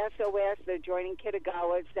is SOS. They're joining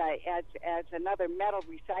Kitagawa's as another metal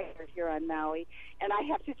recycler here on Maui. And I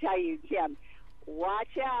have to tell you, Jim,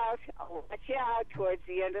 watch out towards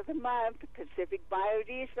the end of the month. Pacific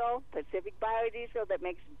Biodiesel that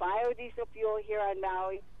makes biodiesel fuel here on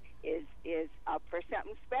Maui is up for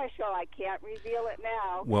something special. I can't reveal it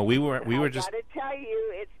now. Well, we were just. I got to tell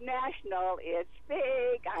you, it's national. It's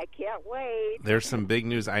big. I can't wait. There's some big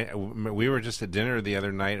news. We were just at dinner the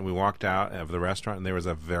other night, and we walked out of the restaurant, and there was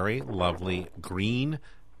a very lovely green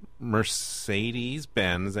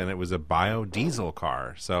Mercedes-Benz, and it was a biodiesel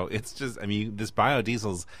car. So it's just, this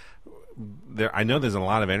biodiesel's there. I know there's a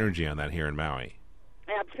lot of energy on that here in Maui.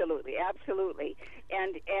 Absolutely,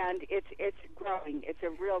 and it's growing. It's a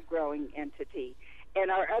real growing entity,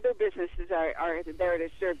 and our other businesses are there to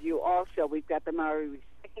serve you. Also, we've got the Maui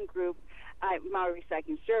Recycling Group, Maui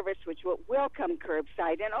Recycling Service, which will come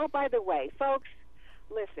curbside. And oh, by the way, folks,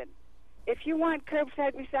 listen. If you want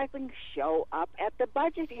curbside recycling, show up at the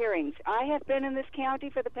budget hearings. I have been in this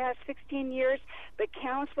county for the past 16 years. The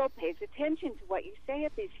council pays attention to what you say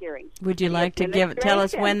at these hearings. Would you like to tell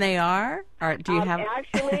us when they are? Or do you have?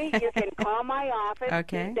 Actually, you can call my office,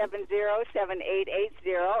 Okay.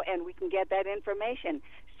 270-7880, and we can get that information.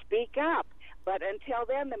 Speak up. But until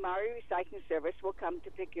then, the Maui Recycling Service will come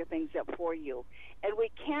to pick your things up for you. And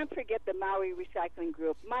we can't forget the Maui Recycling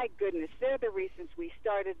Group. My goodness, they're the reasons we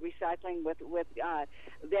started recycling with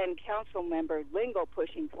then council member Lingo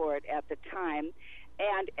pushing for it at the time.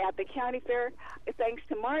 And at the county fair, thanks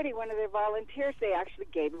to Marty, one of their volunteers, they actually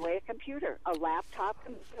gave away a computer. A laptop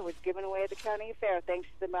computer was given away at the county fair thanks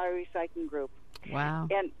to the Maui Recycling Group. Wow.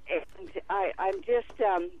 And I'm just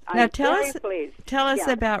now I'm tell very us pleased. tell us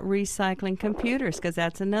Yeah. about recycling computers, because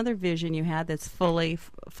that's another vision you had that's fully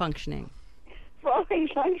functioning. Fully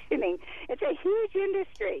functioning. It's a huge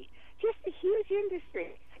industry, just a huge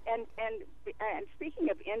industry. And speaking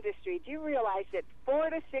of industry, do you realize that 4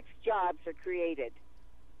 to 6 jobs are created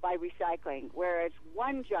by recycling, whereas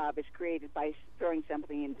 1 job is created by throwing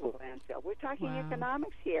something into a landfill? We're talking Wow.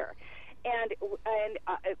 economics here. And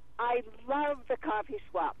I love the coffee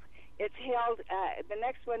swap. It's held, the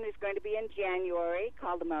next one is going to be in January,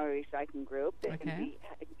 called the Maui Recycling Group. They're going to be,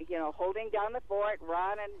 holding down the fort.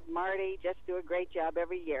 Ron and Marty just do a great job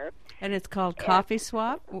every year. And it's called Coffee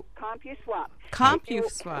Swap? CompuSwap.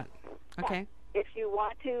 CompuSwap. Okay. If you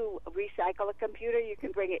want to recycle a computer, you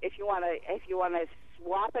can bring it. If you want to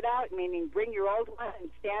swap it out, meaning bring your old one and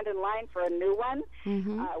stand in line for a new one,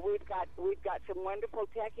 we've got some wonderful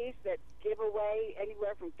techies that give away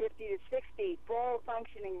anywhere from 50 to 60 full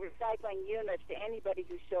functioning recycling units to anybody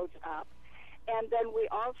who shows up. And then we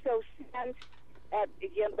also send.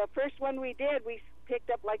 The first one we did, we picked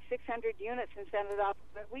up like 600 units and sent it off.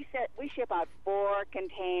 We ship out 4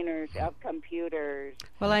 containers of computers.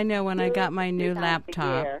 Well, I know when I got my new 2 times a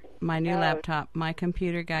year. laptop, my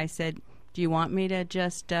computer guy said, do you want me to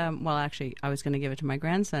just, well, actually, I was going to give it to my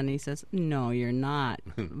grandson. He says, no, you're not.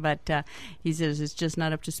 But he says it's just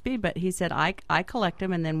not up to speed. But he said, I collect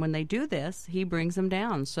them, and then when they do this, he brings them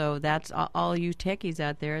down. So that's all you techies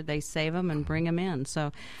out there. They save them and bring them in.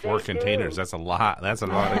 So 4 containers, that's a lot. That's a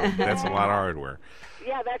lot of hardware.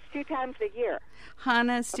 Yeah, that's 2 times a year.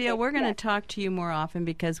 Hannah Steele, we're going to talk to you more often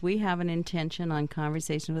because we have an intention on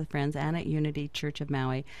Conversations with Friends and at Unity Church of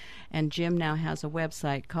Maui. And Jim now has a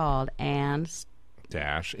website called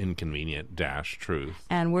Inconvenient-Truth.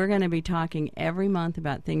 And we're going to be talking every month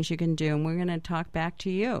about things you can do, and we're going to talk back to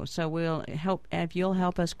you. So we'll help, if you'll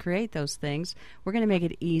help us create those things, we're going to make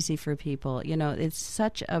it easy for people. It's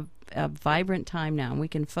such a vibrant time now, and we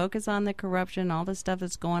can focus on the corruption, all the stuff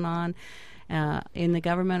that's going on in the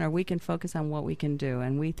government, or we can focus on what we can do.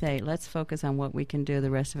 And we say, let's focus on what we can do.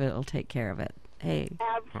 The rest of it will take care of it. Hey.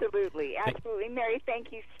 Absolutely. Mary,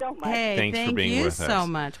 thank you so much. Hey, Thanks for being with us. Thank you so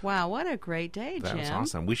much. Wow, what a great day, Jim. That was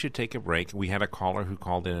awesome. We should take a break. We had a caller who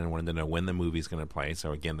called in and wanted to know when the movie's going to play.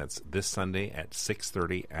 So, again, that's this Sunday at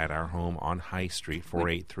 6:30 at our home on High Street,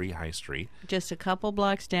 483 High Street. Just a couple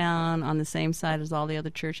blocks down on the same side as all the other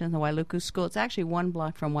churches in the Wailuku School. It's actually 1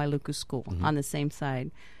 block from Wailuku School on the same side.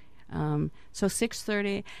 So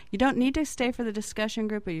 6:30. You don't need to stay for the discussion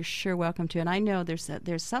group, but you're sure welcome to. And I know there's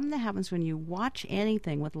something that happens when you watch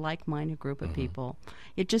anything with a like-minded group of people.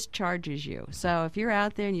 It just charges you. So if you're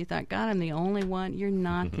out there and you thought, God, I'm the only one, you're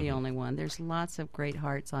not the only one. There's lots of great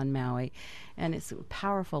hearts on Maui, and it's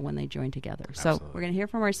powerful when they join together. Absolutely. So we're going to hear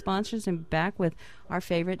from our sponsors and back with our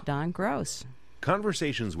favorite, Don Gross.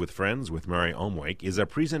 Conversations with Friends with Mary Omwake is a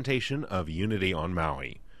presentation of Unity on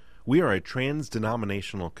Maui. We are a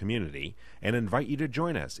trans-denominational community and invite you to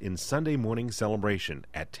join us in Sunday morning celebration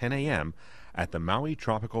at 10 a.m. at the Maui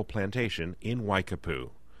Tropical Plantation in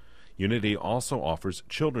Waikapu. Unity also offers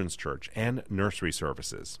children's church and nursery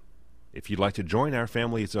services. If you'd like to join our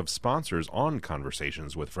families of sponsors on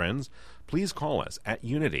Conversations with Friends, please call us at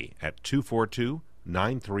Unity at 242-9327.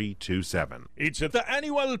 It's the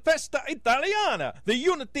annual Festa Italiana, the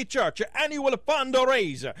Unity Church annual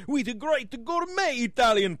fundraiser with great gourmet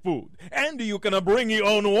Italian food. And you can bring your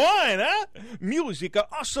own wine, huh? Music,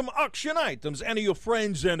 awesome auction items, and your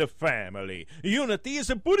friends and family. Unity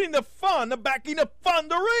is putting the fun back in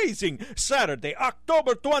fundraising. Saturday,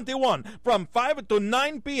 October 21, from 5 to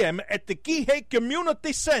 9 p.m. at the Kihei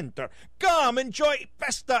Community Center. Come enjoy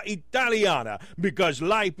Festa Italiana, because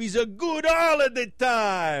life is a good holiday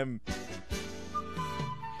time.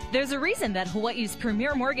 There's a reason that Hawaii's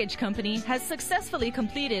premier mortgage company has successfully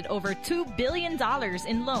completed over $2 billion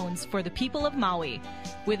in loans for the people of Maui.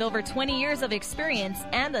 With over 20 years of experience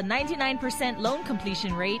and a 99% loan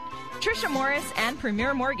completion rate, Trisha Morris and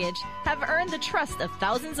Premier Mortgage have earned the trust of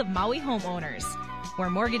thousands of Maui homeowners. Where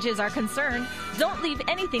mortgages are concerned, don't leave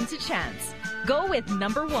anything to chance. Go with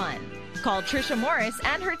number 1. Call Trisha Morris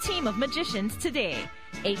and her team of magicians today.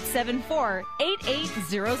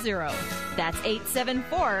 874-8800. That's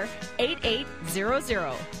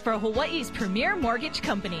 874-8800 for Hawaii's premier mortgage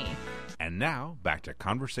company. And now, back to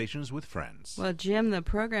Conversations with Friends. Well, Jim, the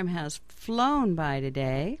program has flown by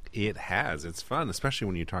today. It has. It's fun, especially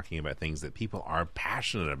when you're talking about things that people are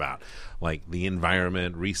passionate about, like the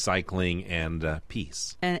environment, recycling, and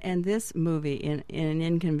peace. And this movie, in An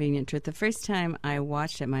Inconvenient Truth, the first time I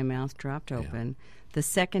watched it, my mouth dropped open. Yeah. The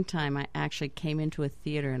second time, I actually came into a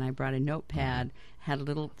theater and I brought a notepad, had a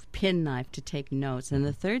little penknife to take notes. And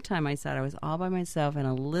the third time I saw it, I was all by myself in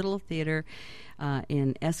a little theater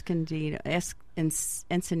in Encinitas,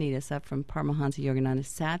 up from Paramahansa Yogananda.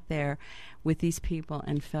 Sat there with these people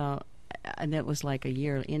and felt, and it was like a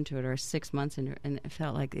year into it or 6 months into it, and it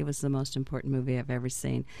felt like it was the most important movie I've ever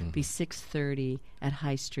seen. Be 6:30 at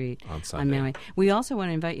High Street on Sunday. Maui. We also want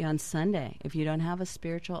to invite you on Sunday. If you don't have a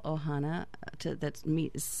spiritual ohana to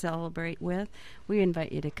celebrate with, we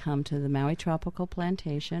invite you to come to the Maui Tropical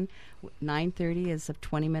Plantation. 9:30 is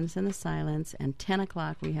 20 minutes in the silence, and 10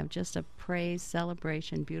 o'clock we have just a praise,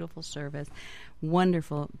 celebration, beautiful service,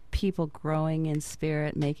 wonderful people growing in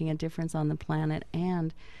spirit, making a difference on the planet,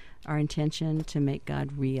 and our intention to make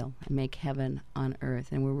God real and make heaven on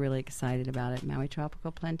earth. And we're really excited about it. Maui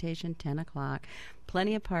Tropical Plantation, 10 o'clock.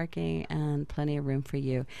 Plenty of parking and plenty of room for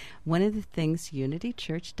you. One of the things Unity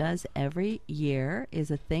Church does every year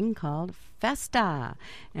is a thing called Festa.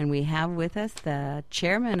 And we have with us the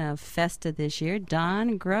chairman of Festa this year,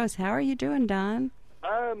 Don Gross. How are you doing, Don?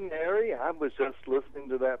 Mary, I was just listening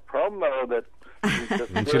to that promo that...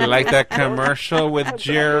 Did you like that commercial with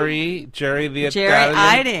Jerry the Italian? Jerry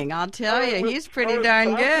Eiding, I'll tell you, he's pretty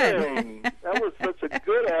darn good. That was such a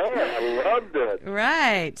good ad. I loved it.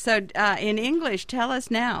 Right. So in English, tell us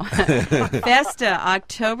now. Festa,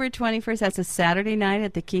 October 21st. That's a Saturday night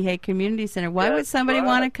at the Kihei Community Center. Why would somebody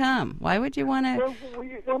want to come? Why would you want to? Well,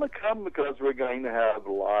 we want to come because we're going to have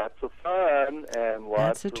lots of fun and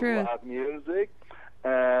lots of live music.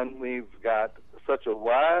 And we've got such a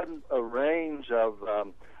wide range of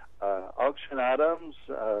auction items,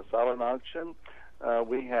 silent auction.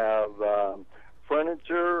 We have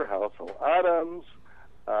furniture, household items,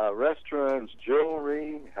 restaurants,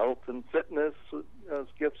 jewelry, health and fitness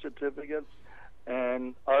gift certificates,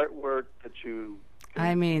 and artwork that you...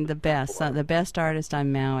 I mean, the best artist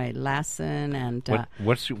on Maui, Lassen, and...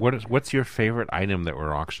 What's your favorite item that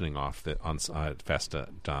we're auctioning off on Festa,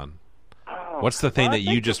 Don? What's the thing that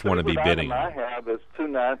you just want to be bidding on? I have is 2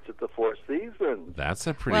 nights at the Four Seasons. That's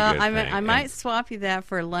a pretty good thing. I might swap you that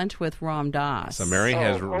for lunch with Ram Dass. So Mary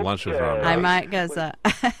has lunch with Ram Dass. I might, because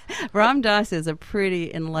Ram Dass is a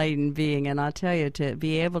pretty enlightened being, and I'll tell you, to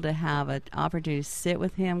be able to have an opportunity to sit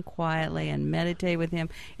with him quietly and meditate with him,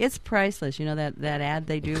 it's priceless. You know that ad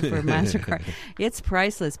they do for MasterCard? It's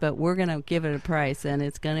priceless, but we're going to give it a price, and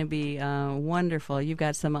it's going to be wonderful. You've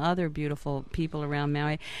got some other beautiful people around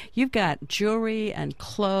Maui. You've got jewelry and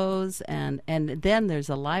clothes, and then there's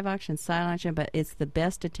a live auction, silent auction, but it's the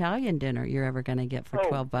best Italian dinner you're ever going to get for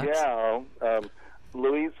 $12. Yeah.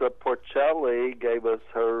 Louisa Porcelli gave us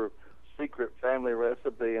her secret family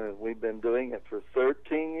recipe, and we've been doing it for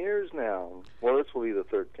 13 years now. Well, this will be the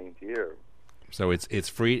 13th year. So it's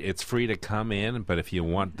free. It's free to come in, but if you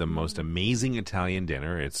want the most amazing Italian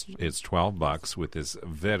dinner, it's $12 with this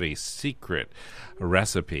very secret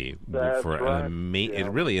recipe. That's right. It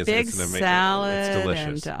really is. Big it's an salad. It's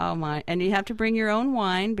delicious. And you have to bring your own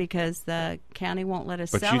wine because the county won't let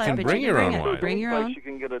us sell it. But you can bring your own wine. Bring your own. You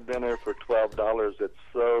can get a dinner for $12. It's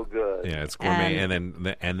so good. Yeah, it's gourmet,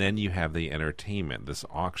 and then you have the entertainment, this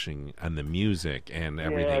auction, and the music, and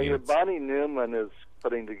everything. Yeah, Bonnie Newman is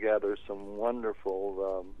putting together some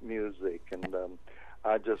wonderful music, and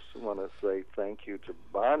I just want to say thank you to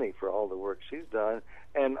Bonnie for all the work she's done,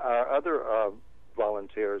 and our other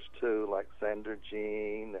volunteers too, like Sandra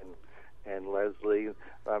Jean and Leslie.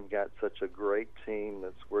 I've got such a great team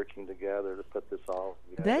that's working together to put this all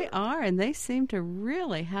together. They are, and they seem to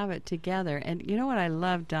really have it together. And you know what I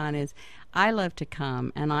love, Don, is I love to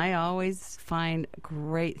come, and I always find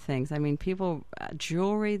great things. I mean, people,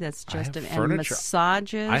 jewelry that's just, and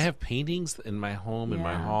massages. I have paintings in my home, in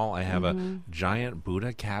my hall. I have a giant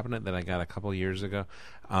Buddha cabinet that I got a couple years ago.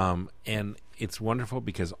 And it's wonderful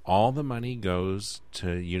because all the money goes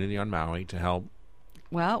to Unity on Maui to help.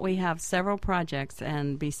 Well, we have several projects,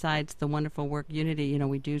 and besides the wonderful work Unity,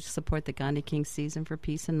 we do support the Gandhi King Season for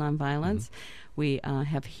Peace and Nonviolence. We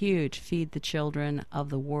have huge Feed the Children of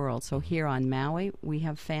the World. So here on Maui, we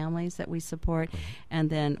have families that we support, and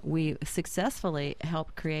then we successfully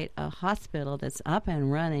helped create a hospital that's up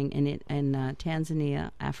and running in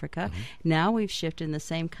Tanzania, Africa. Now we've shifted in the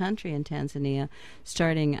same country in Tanzania,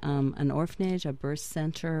 starting an orphanage, a birth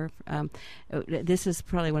center. This is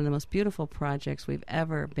probably one of the most beautiful projects we've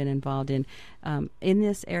ever been involved in. In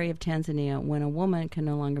this area of Tanzania, when a woman can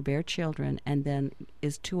no longer bear children and then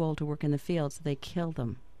is too old to work in the fields, they kill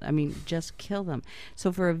them. I mean, just kill them.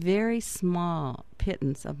 So for a very small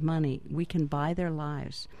pittance of money, we can buy their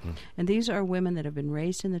lives. And these are women that have been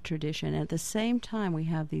raised in the tradition. And at the same time, we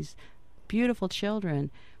have these beautiful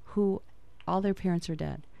children who all their parents are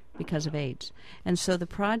dead because of AIDS. And so the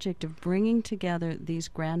project of bringing together these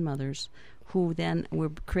grandmothers, who then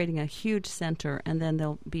we're creating a huge center, and then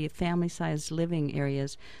there'll be family-sized living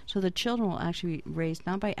areas. So the children will actually be raised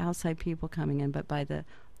not by outside people coming in, but by the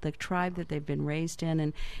tribe that they've been raised in.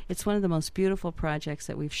 And it's one of the most beautiful projects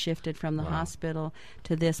that we've shifted from the hospital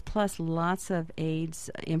to this, plus lots of AIDS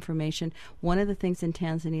information. One of the things in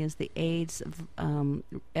Tanzania is the AIDS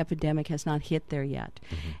epidemic has not hit there yet.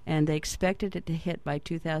 And they expected it to hit by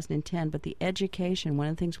 2010, but the education, one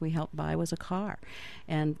of the things we helped buy was a car.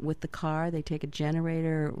 And with the car, they take a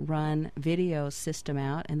generator-run video system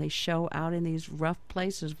out, and they show out in these rough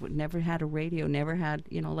places, never had a radio, never had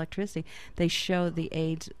electricity. They show the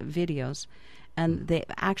AIDS videos, and they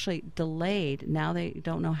actually delayed. Now they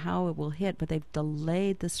don't know how it will hit, but they've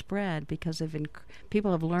delayed the spread because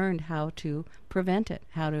people have learned how to prevent it,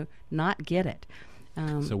 how to not get it.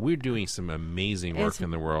 So we're doing some amazing work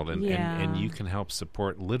in the world, and you can help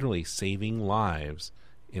support literally saving lives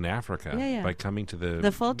in Africa by coming to the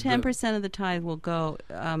full 10% of the tithe will go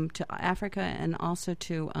to Africa, and also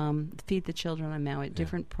to Feed the Children on Maui,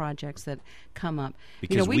 different projects that come up.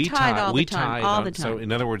 Because we tithe all the time. So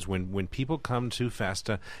in other words, when people come to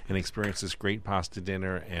Festa and experience this great pasta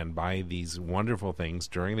dinner and buy these wonderful things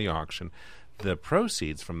during the auction, the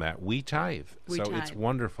proceeds from that we tithe. It's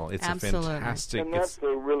wonderful. It's Absolutely. A fantastic. And that's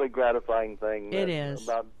the really gratifying thing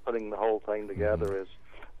about putting the whole thing together is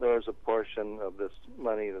there's a portion of this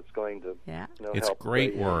money that's going to it's help.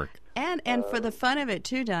 Great work. And for the fun of it,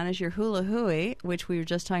 too, Don, is your hula hui, which we were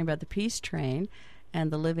just talking about, the Peace Train and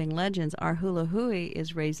the Living Legends. Our hula hui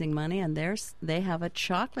is raising money, and they have a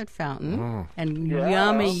chocolate fountain and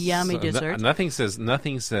yummy desserts. Nothing says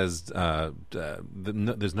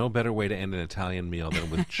there's no better way to end an Italian meal than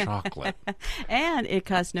with chocolate. And it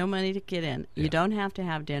costs no money to get in. You don't have to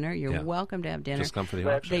have dinner. You're welcome to have dinner. Just come for the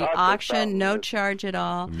auction. The auction, no charge at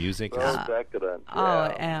all. The music. Decadent.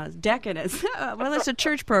 Decadence. Well, it's a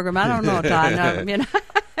church program. I don't know, Don.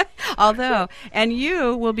 Although, and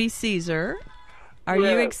you will be Caesar. Are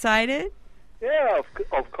you excited? Yeah,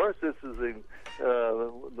 of course. This is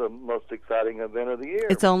the most exciting event of the year.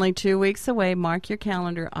 It's only 2 weeks away. Mark your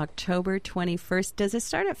calendar, October 21st. Does it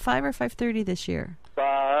start at 5 or 5:30 this year?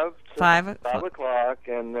 5 o'clock,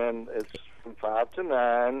 and then it's from 5 to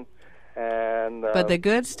 9. And but the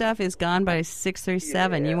good stuff is gone by 6 or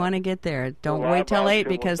 7. You want to get there. Don't wait till 8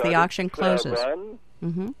 because the auction closes.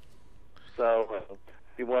 So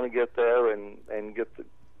you want to get there and get to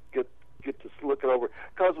look it over,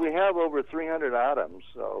 because we have over 300 items.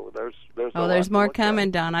 So there's more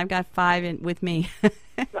coming, Don. I've got 5 with me.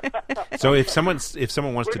 So if someone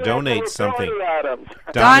wants to donate something,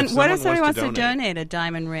 Don, what if somebody wants to donate a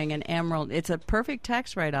diamond ring, an emerald? It's a perfect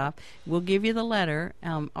tax write-off. We'll give you the letter,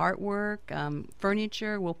 artwork,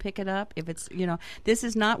 furniture. We'll pick it up. If it's this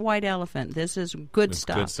is not White Elephant. This is good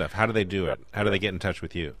stuff. Good stuff. How do they do it? How do they get in touch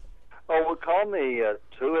with you? Oh, well, call me at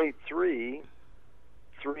 283-3865.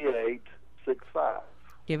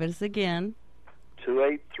 Give us again.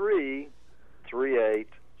 283-3865.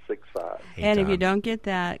 And if you don't get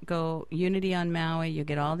that, go Unity on Maui. You'll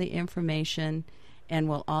get all the information, and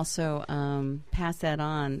we'll also pass that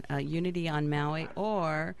on, Unity on Maui,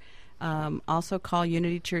 or also call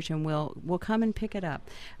Unity Church, and we'll come and pick it up.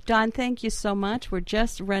 Don, thank you so much. We're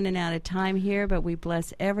just running out of time here, but we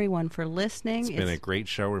bless everyone for listening. It's been a great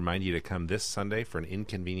show. Remind you to come this Sunday for an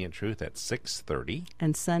Inconvenient Truth at 6:30.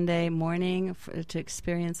 And Sunday morning to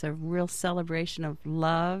experience a real celebration of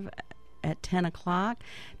love at 10 o'clock.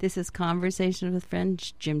 This is Conversations with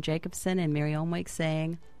Friends, Jim Jacobson and Mary Olmwake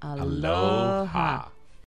saying aloha.